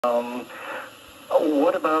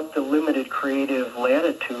What about the limited creative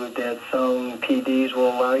latitude that some PDs will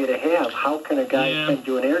allow you to have? How can a guy send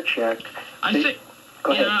you an air check?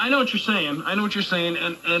 Go ahead. I know what you're saying.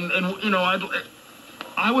 And you know,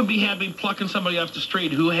 I would be happy plucking somebody off the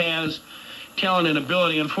street who has talent and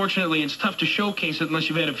ability. Unfortunately, it's tough to showcase it unless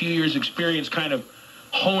you've had a few years' experience kind of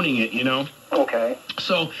honing it, you know? Okay.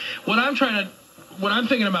 So what I'm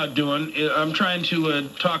thinking about doing is I'm trying to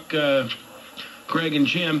talk Greg and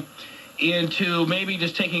Jim into maybe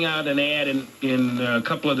just taking out an ad in a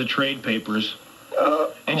couple of the trade papers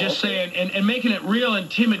and just saying, and making it real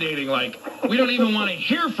intimidating, like, we don't even want to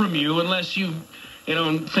hear from you unless you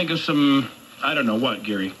know, think of some, I don't know what,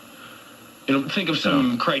 Gary. You know, think of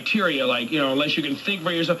some criteria, like, you know, unless you can think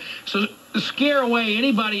for yourself. So scare away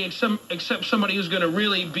anybody except somebody who's going to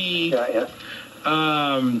really be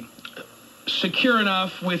secure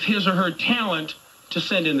enough with his or her talent to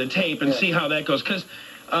send in the tape and see how that goes. Because,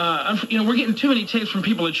 you know, we're getting too many tapes from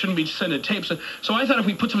people that shouldn't be sending tapes. So I thought if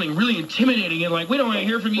we put something really intimidating in, like, we don't want to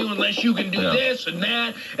hear from you unless you can do this and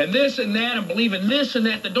that and this and that and believe in this and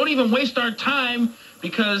that don't even waste our time.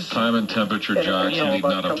 Because time and temperature jocks need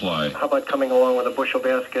not apply. How about coming along with a bushel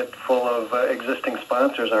basket full of existing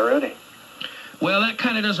sponsors already? Well, that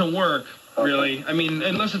kind of doesn't work, really. I mean,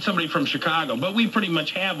 unless it's somebody from Chicago. But we pretty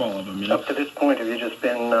much have all of them, you know. Up to this point, have you just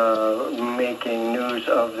been making news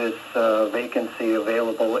of this vacancy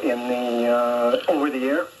available in the over the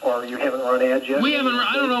air, or you haven't run ads yet? We haven't.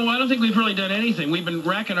 I don't know. I don't think we've really done anything. We've been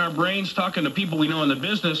racking our brains, talking to people we know in the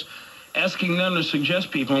business, asking them to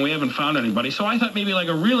suggest people, and we haven't found anybody. So I thought maybe like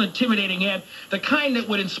a real intimidating ad, the kind that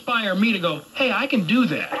would inspire me to go, hey, I can do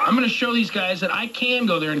that. I'm going to show these guys that I can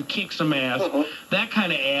go there and kick some ass, that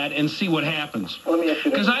kind of ad, and see what happens. Let me ask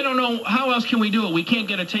you, because I don't know, how else can we do it? We can't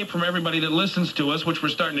get a tape from everybody that listens to us, which we're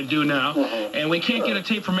starting to do now, and we can't get a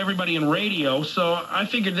tape from everybody in radio, so I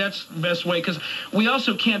figured that's the best way, because we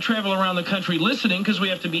also can't travel around the country listening because we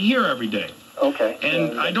have to be here every day. Okay.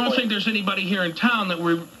 And I don't think there's anybody here in town that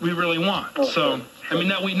we really want. So, I mean,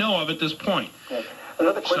 that we know of at this point. Yeah.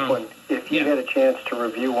 Another quick one. If you had a chance to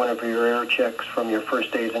review one of your air checks from your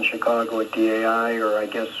first days in Chicago at DAI, or I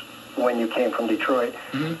guess when you came from Detroit,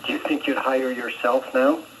 do you think you'd hire yourself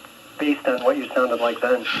now, based on what you sounded like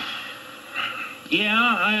then? Yeah,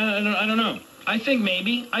 I don't know. I think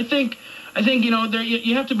maybe. I think you know, there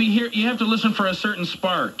you have to be here. You have to listen for a certain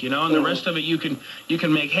spark, you know, and the rest of it you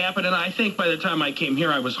can make happen. And I think by the time I came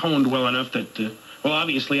here, I was honed well enough that, well,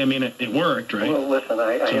 obviously, I mean, it worked, right? Well, listen,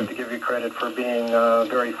 I have to give you credit for being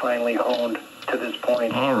very finely honed to this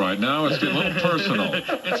point. All right, now it's getting a little personal.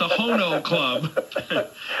 It's a hono club.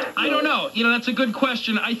 I don't know. You know, that's a good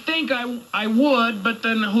question. I think I would, but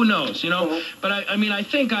then who knows, you know? But I mean, I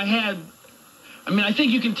think I had. I mean, I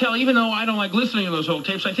think you can tell, even though I don't like listening to those old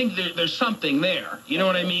tapes, I think there's something there. You know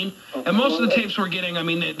what I mean? And most of the tapes we're getting, I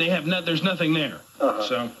mean, they have there's nothing there.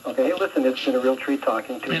 So. Okay, hey, listen, it's been a real treat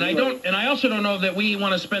talking to you. And I also don't know that we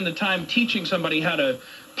want to spend the time teaching somebody how to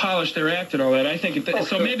polish their act and all that. I think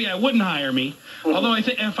so. Maybe I wouldn't hire me. Although I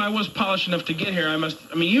think if I was polished enough to get here, I mean,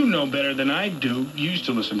 you know better than I do. You used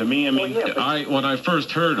to listen to me. I mean, when I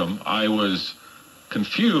first heard him, I was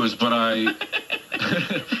confused, but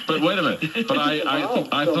but wait a minute. But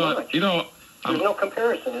I thought, you know, there's no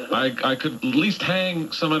comparison, is there? I could at least hang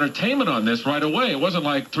some entertainment on this right away. It wasn't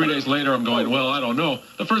like 3 days later I'm going, well, I don't know.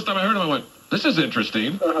 The first time I heard him, I went, this is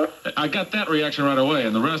interesting. I got that reaction right away,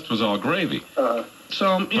 and the rest was all gravy.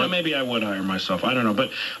 So, you know, maybe I would hire myself. I don't know.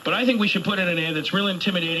 But I think we should put in an ad that's real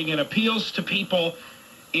intimidating and appeals to people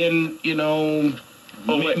in, you know,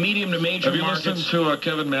 medium to major markets. Have you listened to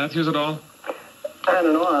Kevin Matthews at all? On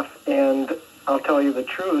and off, and I'll tell you the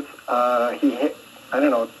truth. I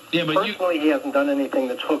don't know. Yeah, but personally, he hasn't done anything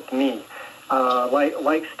that's hooked me.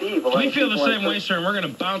 Like Steve. We feel the same way, sir, and we're going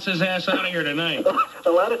to bounce his ass out of here tonight.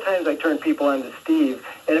 A lot of times I turn people on to Steve,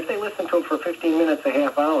 and if they listen to him for 15 minutes, a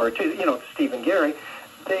half hour, you know, Steve and Garry,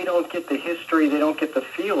 they don't get the history, they don't get the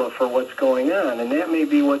feel for what's going on, and that may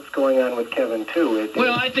be what's going on with Kevin, too.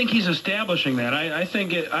 Well, I think he's establishing that. I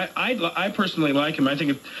think I personally like him. I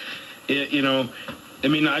think you know, I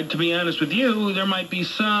mean, to be honest with you, there might be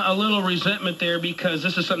a little resentment there because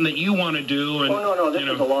this is something that you want to do. And, no, this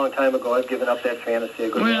was a long time ago. I've given up that fantasy a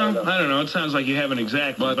good while ago. I don't know. It sounds like you haven't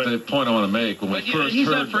exactly. But the point I want to make, when we first he's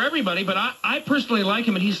not for everybody, but I personally like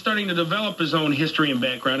him, and he's starting to develop his own history and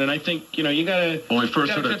background, and I think, you know, you got to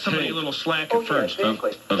cut somebody a little slack at first.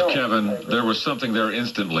 Exactly. Of Kevin, there was something there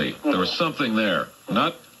instantly. There was something there.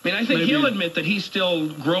 Not... I mean, I think he'll admit that he's still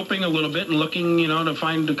groping a little bit and looking, you know, to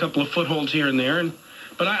find a couple of footholds here and there.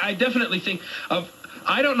 But I definitely think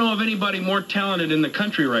I don't know of anybody more talented in the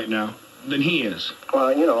country right now than he is.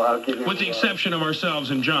 Well, you know, I'll give you... With the exception of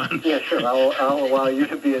ourselves and John. Yeah, sure. I'll allow you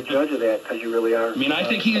to be a judge of that, because you really are. I mean, I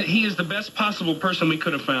think he is the best possible person we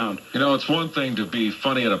could have found. You know, it's one thing to be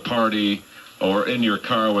funny at a party or in your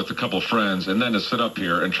car with a couple of friends, and then to sit up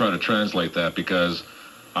here and try to translate that, because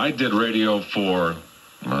I did radio for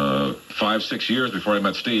 5-6 years before I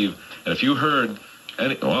met Steve, and if you heard...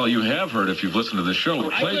 well, you have heard if you've listened to this show.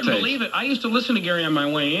 I couldn't believe it. I used to listen to Garry on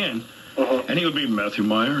my way in, and he would be Matthew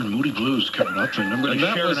Meier and Moody Blues coming up, and I'm going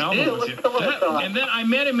to share an album with you. And then I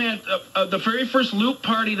met him at the very first Wlup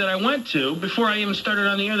party that I went to. Before I even started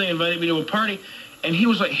on the air, they invited me to a party, and he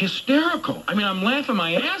was like hysterical. I mean, I'm laughing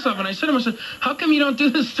my ass off, and I said to him, I said, how come you don't do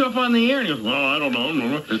this stuff on the air? And he goes, well, I don't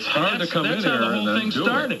know. It's hard to come in here and then do it. That's how the whole thing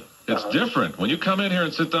started. It's different. When you come in here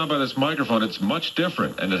and sit down by this microphone, it's much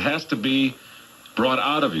different, and it has to be brought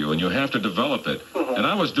out of you, and you have to develop it. And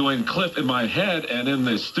I was doing Cliff in my head and in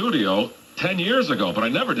the studio 10 years ago, but I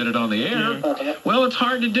never did it on the air. Yeah. Well, it's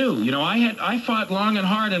hard to do. You know, I fought long and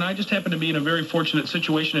hard, and I just happened to be in a very fortunate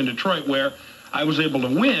situation in Detroit where I was able to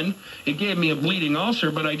win. It gave me a bleeding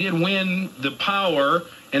ulcer, but I did win the power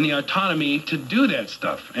and the autonomy to do that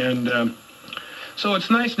stuff. And so it's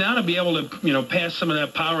nice now to be able to, you know, pass some of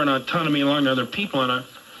that power and autonomy along to other people.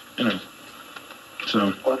 And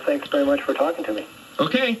so. Well, thanks very much for talking to me.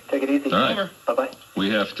 Okay. Take it easy. All right. Over. Bye-bye. We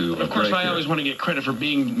have to. Of course, I always want to get credit for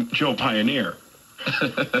being Joe Pioneer.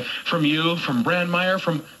 From you, from Brand Meier,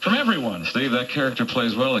 from everyone. Steve, that character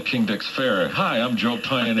plays well at King Dick's Fair. Hi, I'm Joe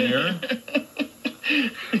Pioneer.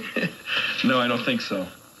 No, I don't think so.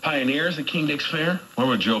 Pioneers at King Dick's Fair? Where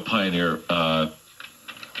would Joe Pioneer?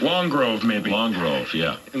 Long Grove, maybe. Long Grove,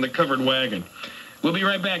 yeah. In the covered wagon. We'll be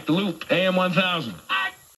right back. The Wlup, AM 1000.